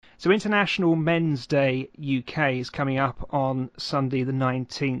So International Men's Day UK is coming up on Sunday the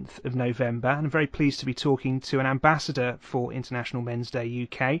 19th of November, and I'm very pleased to be talking to an ambassador for International Men's Day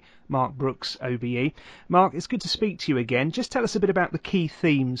UK, Mark Brooks OBE. Mark, it's good to speak to you again. Just tell us a bit about the key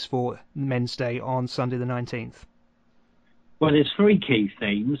themes for Men's Day on Sunday the 19th. Well, there's three key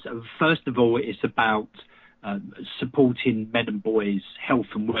themes. First of all, it's about supporting men and boys' health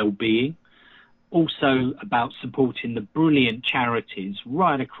and well-being. Also about supporting the brilliant charities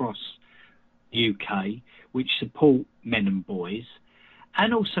right across the UK which support men and boys,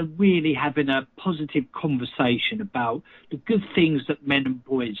 and also really having a positive conversation about the good things that men and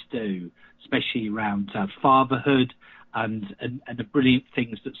boys do, especially around fatherhood and the brilliant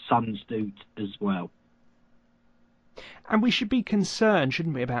things that sons do as well. And we should be concerned,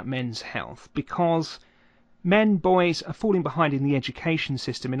 shouldn't we, about men's health, because men, boys are falling behind in the education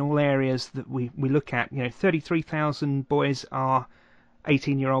system in all areas that we look at. 33,000 boys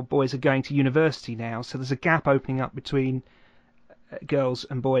 18-year-old boys are going to university now, so there's a gap opening up between girls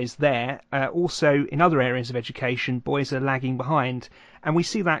and boys there. Also, in other areas of education, boys are lagging behind, and we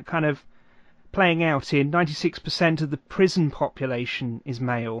see that kind of playing out in 96% of the prison population is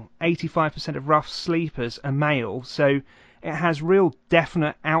male, 85% of rough sleepers are male, so it has real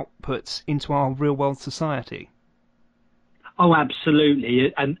definite outputs into our real world society. Oh,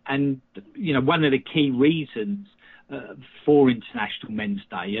 absolutely. And one of the key reasons for International Men's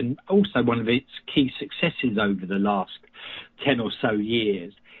Day, and also one of its key successes over the last 10 or so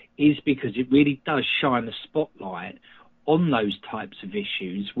years, is because it really does shine a spotlight on those types of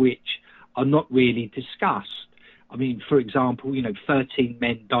issues which are not really discussed. I mean, for example, 13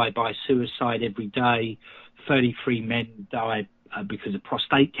 men die by suicide every day. 33 men die because of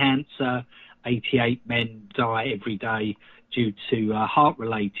prostate cancer. 88 men die every day due to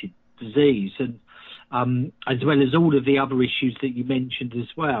heart-related disease, and as well as all of the other issues that you mentioned as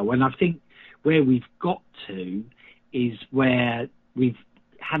well. And I think where we've got to is where we've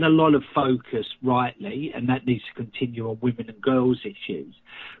had a lot of focus, rightly, and that needs to continue on women and girls issues.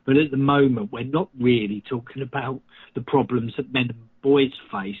 But at the moment, we're not really talking about the problems that men and boys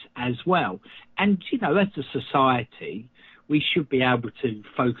face as well. And, as a society, we should be able to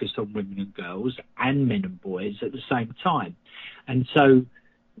focus on women and girls and men and boys at the same time. And so,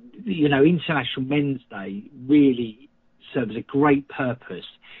 International Men's Day really serves a great purpose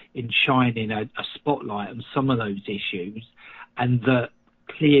in shining a spotlight on some of those issues, and that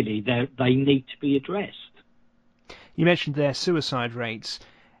clearly they need to be addressed. You mentioned their suicide rates.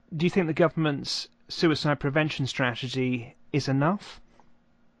 Do you think the government's suicide prevention strategy is enough?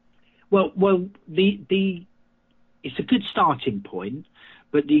 Well, it's a good starting point,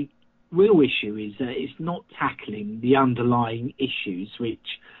 but the real issue is that it's not tackling the underlying issues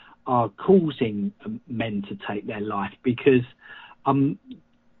which are causing men to take their life, because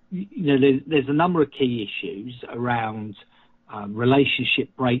there's a number of key issues around relationship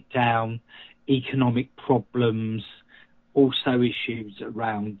breakdown, economic problems, also issues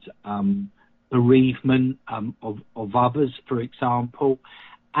around bereavement of others, for example,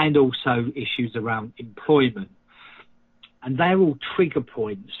 and also issues around employment. And they're all trigger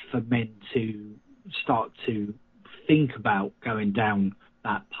points for men to start to think about going down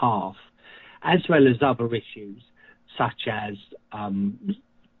that path, as well as other issues such as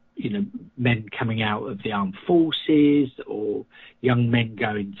men coming out of the armed forces, or young men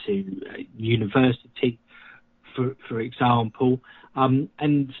going to university, for example.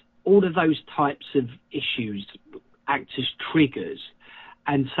 And all of those types of issues act as triggers.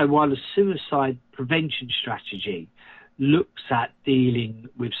 And so while the suicide prevention strategy looks at dealing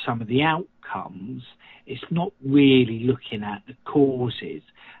with some of the outcomes, it's not really looking at the causes.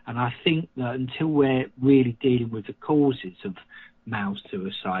 And I think that until we're really dealing with the causes of male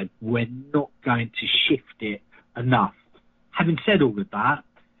suicide, we're not going to shift it enough. Having said all of that,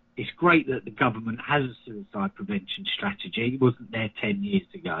 it's great that the government has a suicide prevention strategy. It wasn't there 10 years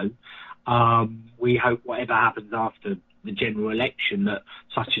ago. We hope whatever happens after the general election, that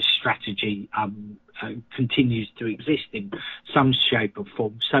such a strategy continues to exist in some shape or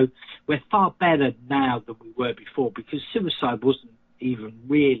form. So we're far better now than we were before, because suicide wasn't even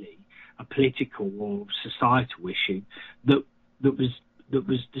really a political or societal issue that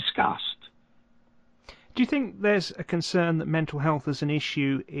was discussed. Do you think there's a concern that mental health as an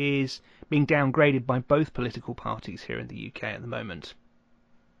issue is being downgraded by both political parties here in the UK at the moment?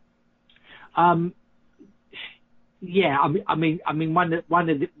 Yeah, I mean, one of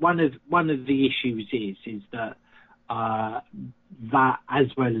the issues is that that, as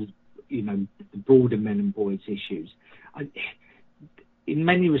well as the broader men and boys issues, in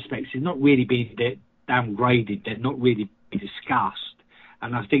many respects, it's not really being downgraded. They're not really being discussed,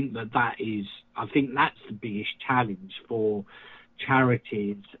 And I think I think that's the biggest challenge for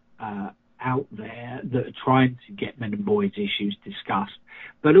charities out there that are trying to get men and boys issues discussed,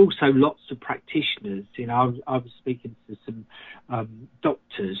 but also lots of practitioners. I was speaking to some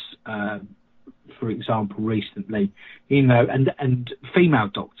doctors, for example, recently, and female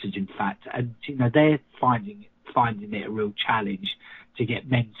doctors, in fact, and they're finding it a real challenge to get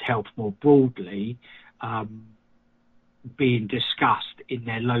men's health more broadly being discussed in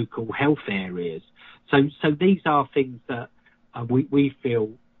their local health areas. So these are things that we feel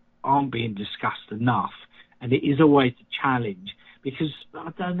aren't being discussed enough, and it is always a challenge because I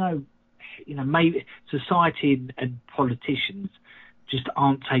don't know, maybe society and politicians just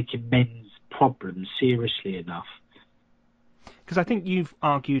aren't taking men's problems seriously enough. Because I think you've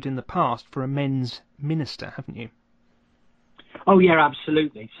argued in the past for a men's minister, haven't you? Oh yeah,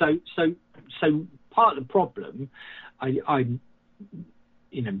 absolutely. So part of the problem, but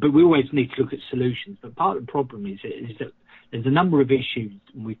we always need to look at solutions. But part of the problem is that there's a number of issues,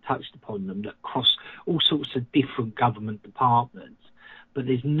 and we've touched upon them, that cross all sorts of different government departments. But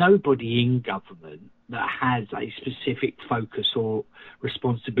there's nobody in government that has a specific focus or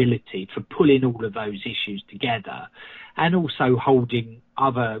responsibility for pulling all of those issues together, and also holding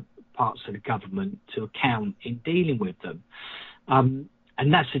other parts of the government to account in dealing with them. And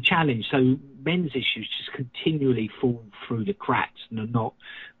that's a challenge. So men's issues just continually fall through the cracks and are not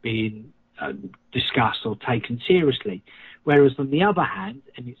being discussed or taken seriously. Whereas on the other hand,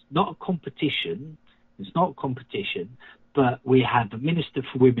 and it's not a competition, but we have a Minister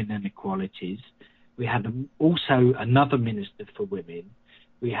for Women and Equalities, we have also another Minister for Women,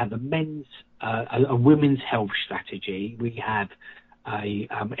 we have a women's health strategy, we have a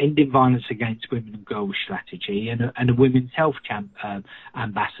ending violence against women and girls strategy, and a women's health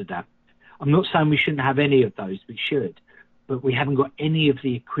ambassador. I'm not saying we shouldn't have any of those, we should, but we haven't got any of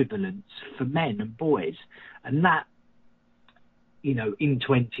the equivalents for men and boys. And that, in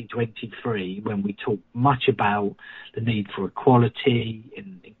 2023, when we talk much about the need for equality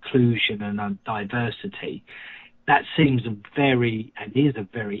and inclusion and diversity, that seems is a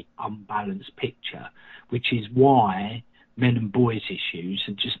very unbalanced picture, which is why men and boys issues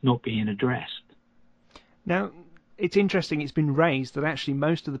are just not being addressed. Now, it's interesting, it's been raised that actually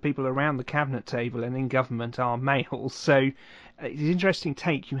most of the people around the cabinet table and in government are males, so it's an interesting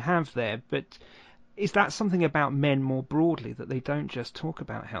take you have there, but is that something about men more broadly, that they don't just talk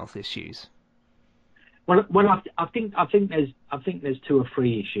about health issues? Well, I think there's two or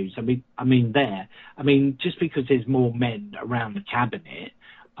three issues. Just because there's more men around the cabinet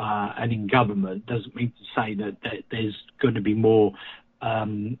and in government doesn't mean to say that there's going to be more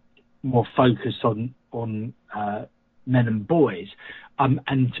focus on men and boys.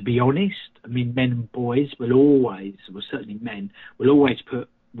 And to be honest, men and boys certainly men will always put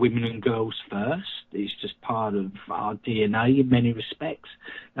women and girls first. It's just part of our DNA in many respects.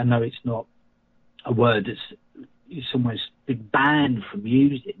 I know it's not a word it's almost been banned from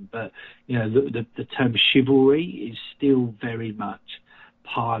using, but the term chivalry is still very much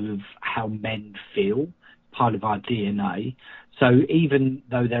part of how men feel, part of our DNA. So even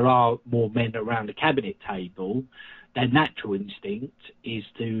though there are more men around the cabinet table, their natural instinct is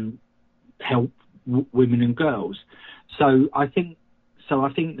to help women and girls. So I think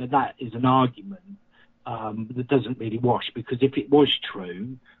that is an argument that doesn't really wash, because if it was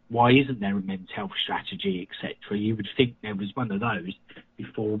true, why isn't there a men's health strategy, etc.? You would think there was one of those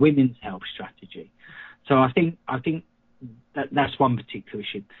before women's health strategy. So I think that's one particular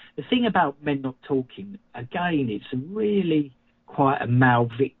issue. The thing about men not talking, again, it's really quite a male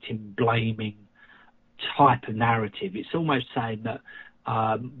victim blaming type of narrative. It's almost saying that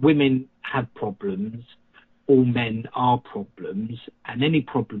women have problems, all men are problems, and any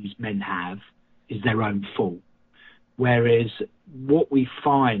problems men have is their own fault. Whereas what we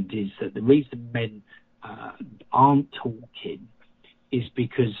find is that the reason men aren't talking is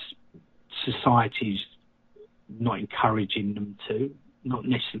because society's not encouraging them to, not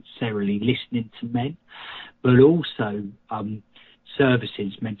necessarily listening to men, but also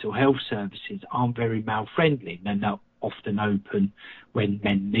services, mental health services, aren't very male friendly. They're not often open when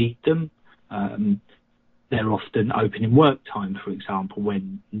men need them. They're often open in work time, for example,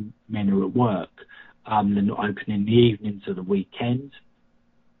 when men are at work. They're not open in the evenings or the weekends.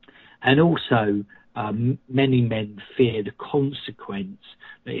 And also, many men fear the consequence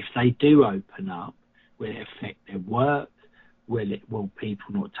that if they do open up, will it affect their work? Will people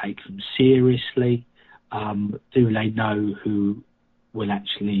not take them seriously? Do they know who will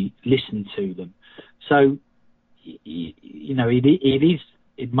actually listen to them? So, it is,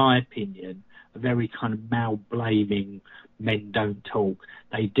 in my opinion, a very kind of male-blaming men don't talk.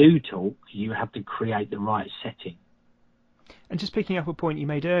 They do talk. You have to create the right setting. And just picking up a point you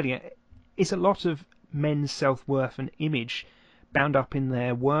made earlier, is a lot of men's self-worth and image bound up in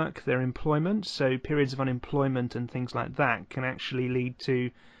their work, their employment? So periods of unemployment and things like that can actually lead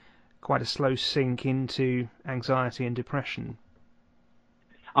to quite a slow sink into anxiety and depression.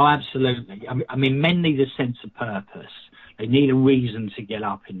 Oh, absolutely. I mean, men need a sense of purpose. They need a reason to get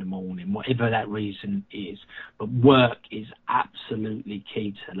up in the morning, whatever that reason is. But work is absolutely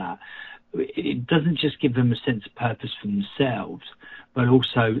key to that. It doesn't just give them a sense of purpose for themselves, but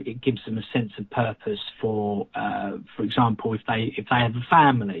also it gives them a sense of purpose for example, if they have a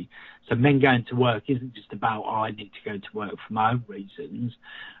family. So men going to work isn't just about, oh, I need to go to work for my own reasons.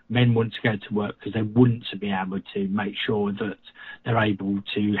 Men want to go to work because they want to be able to make sure that they're able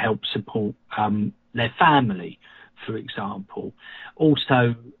to help support their family, for example.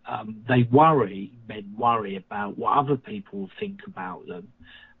 Also, men worry about what other people will think about them.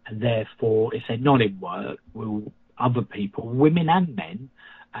 And therefore, if they're not in work, will other people, women and men,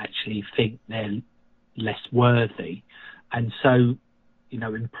 actually think they're less worthy? And so,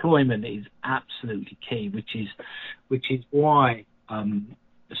 employment is absolutely key, which is why,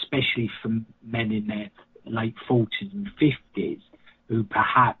 especially for men in their late 40s and 50s, who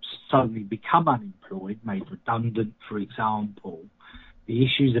perhaps suddenly become unemployed, made redundant, for example, the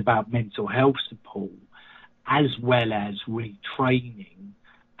issues about mental health support, as well as retraining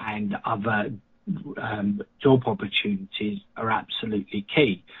and other job opportunities, are absolutely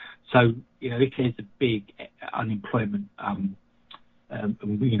key. So, if there's a big unemployment,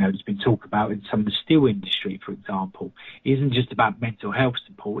 there's been talk about in some of the steel industry, for example, it isn't just about mental health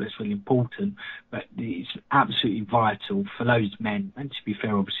support. That's really important, but it's absolutely vital for those men, and to be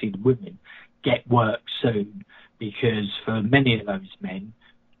fair, obviously the women, get work soon, because for many of those men,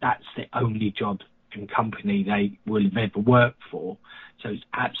 that's the only job and company they will have ever worked for. So it's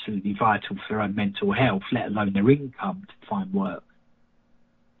absolutely vital for their own mental health, let alone their income, to find work.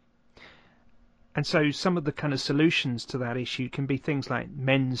 And so some of the kind of solutions to that issue can be things like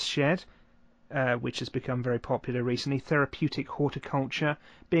men's shed, which has become very popular recently, therapeutic horticulture.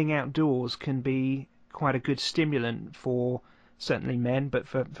 Being outdoors can be quite a good stimulant for certainly men, but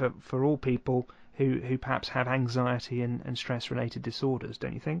for all people who perhaps have anxiety and stress-related disorders,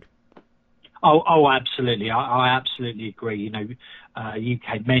 don't you think? Oh, absolutely. I absolutely agree.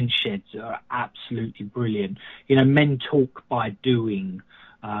 UK men's sheds are absolutely brilliant. Men talk by doing.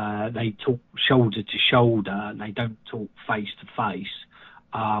 They talk shoulder to shoulder. They don't talk face to face.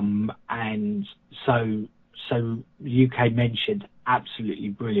 And so UK men's shed, absolutely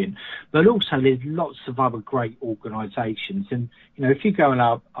brilliant. But also there's lots of other great organisations. And, if you go on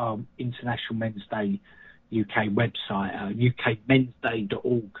our International Men's Day UK website,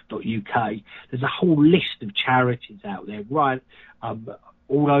 ukmensday.org.uk, there's a whole list of charities out there, right,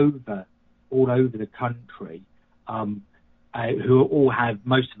 all over the country, who all have,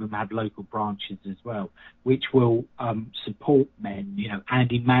 most of them have local branches as well, which will support men.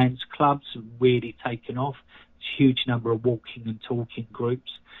 Andy Mann's clubs have really taken off. There's a huge number of walking and talking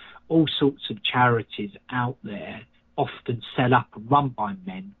groups, all sorts of charities out there, often set up and run by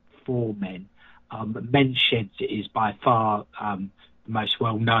men, for men. Men's Sheds is by far the most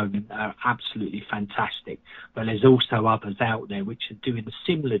well known, and are absolutely fantastic. But there's also others out there which are doing a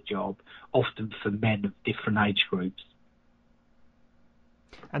similar job, often for men of different age groups.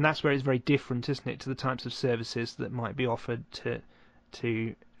 And that's where it's very different, isn't it, to the types of services that might be offered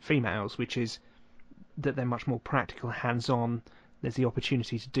to females, which is that they're much more practical, hands-on. There's the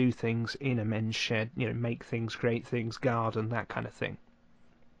opportunity to do things in a men's shed, make things, create things, garden, that kind of thing.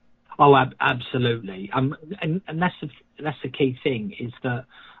 Oh, absolutely. And that's the key thing, is that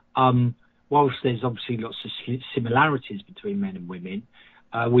whilst there's obviously lots of similarities between men and women,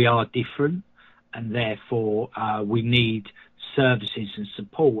 we are different, and therefore we need services and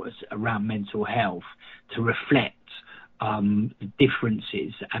support around mental health to reflect the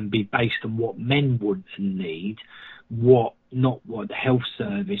differences and be based on what men want and need, not what the health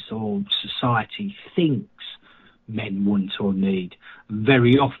service or society thinks men want or need.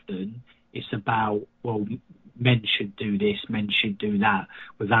 Very often it's about, well, men should do this, men should do that,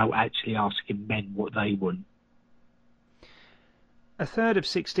 without actually asking men what they want. A third of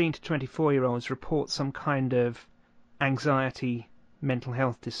 16 to 24-year-olds report some kind of anxiety, mental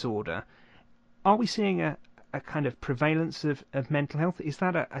health disorder. Are we seeing a kind of prevalence of mental health? Is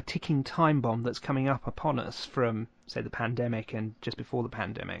that a ticking time bomb that's coming up upon us from, say, the pandemic and just before the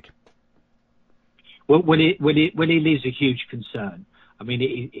pandemic? Well, it is a huge concern. I mean,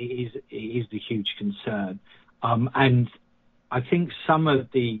 it is a huge concern. And I think some of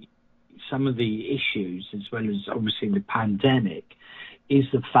the some of the issues, as well as obviously the pandemic, is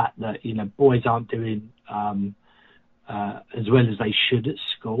the fact that boys aren't doing as well as they should at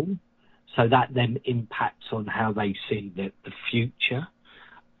school, so that then impacts on how they see the future.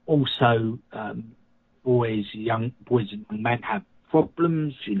 Also, boys and young men have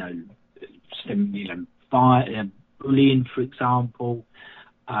problems, bullying, for example.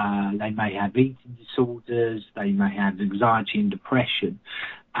 They may have eating disorders, they may have anxiety and depression.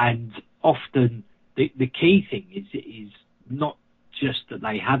 And often the key thing is not just that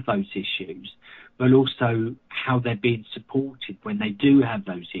they have those issues, but also how they're being supported when they do have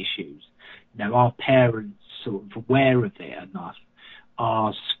those issues. Are parents sort of aware of it enough?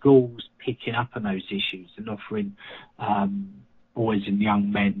 Are schools picking up on those issues and offering boys and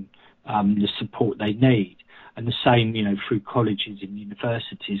young men the support they need? And the same, through colleges and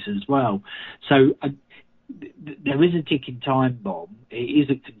universities as well. So there is a ticking time bomb. It is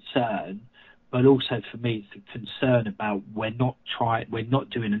a concern, but also for me, it's a concern about we're not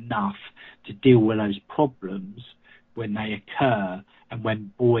doing enough to deal with those problems when they occur, and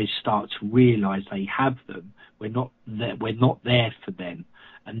when boys start to realise they have them, we're not there for them,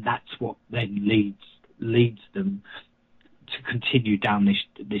 and that's what then leads them to continue down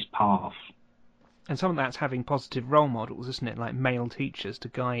this path. And some of that's having positive role models, isn't it? Like male teachers to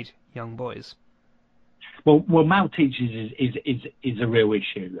guide young boys. Well, male teachers is a real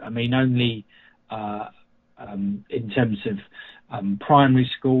issue. I mean, only in terms of primary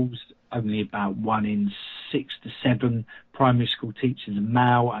schools, only about 1 in 6 to 7 primary school teachers are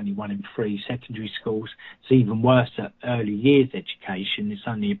male, only 1 in 3 secondary schools. It's even worse at early years education. It's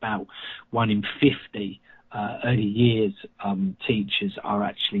only about 1 in 50 early years teachers are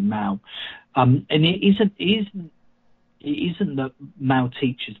actually male. And it isn't that male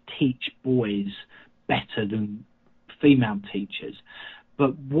teachers teach boys better than female teachers,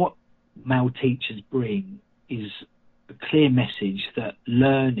 but what male teachers bring is a clear message that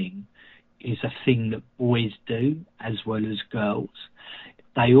learning is a thing that boys do as well as girls.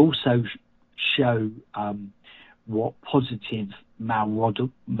 They also show what positive male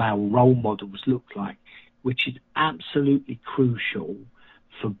role models look like, which is absolutely crucial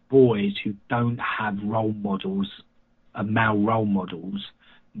for boys who don't have role models, male role models,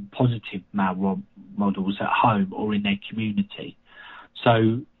 positive male role models at home or in their community.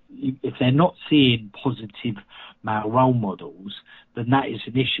 So if they're not seeing positive male role models, then that is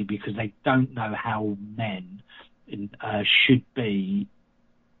an issue, because they don't know how men should be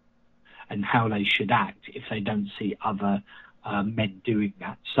and how they should act if they don't see other men doing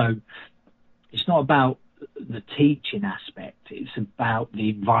that. So it's not about the teaching aspect, it's about the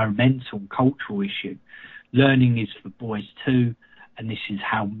environmental and cultural issue. Learning is for boys too, and this is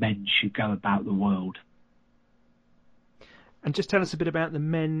how men should go about the world. And just tell us a bit about the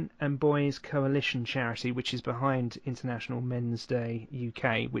Men and Boys Coalition charity, which is behind International Men's Day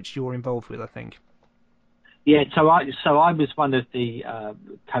UK, which you're involved with, I think. Yeah, so I was one of the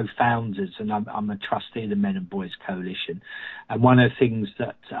co-founders, and I'm a trustee of the Men and Boys Coalition. And one of the things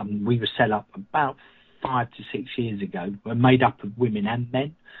that we were set up about 5 to 6 years ago, we're made up of women and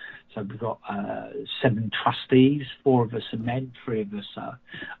men. So we've got 7 trustees, 4 of us are men, 3 of us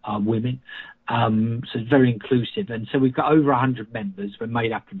are women. So it's very inclusive. And so we've got over 100 members. We're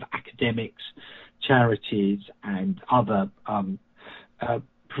made up of academics, charities, and other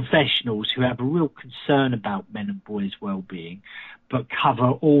professionals who have a real concern about men and boys' well-being, but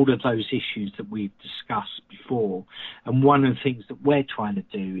cover all of those issues that we've discussed before. And one of the things that we're trying to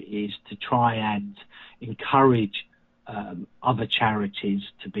do is to try and encourage other charities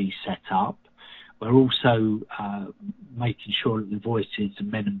to be set up. We're also making sure that the voices of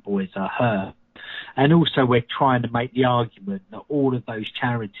men and boys are heard. And also we're trying to make the argument that all of those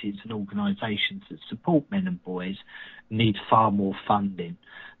charities and organisations that support men and boys need far more funding.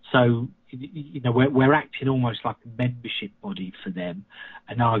 So, we're acting almost like a membership body for them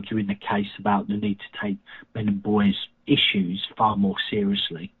and arguing the case about the need to take men and boys' issues far more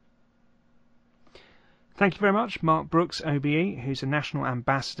seriously. Thank you very much, Mark Brooks OBE, who's a National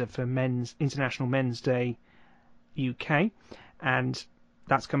Ambassador for International Men's Day UK, and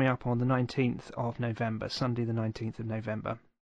that's coming up on the 19th of November, Sunday the 19th of November.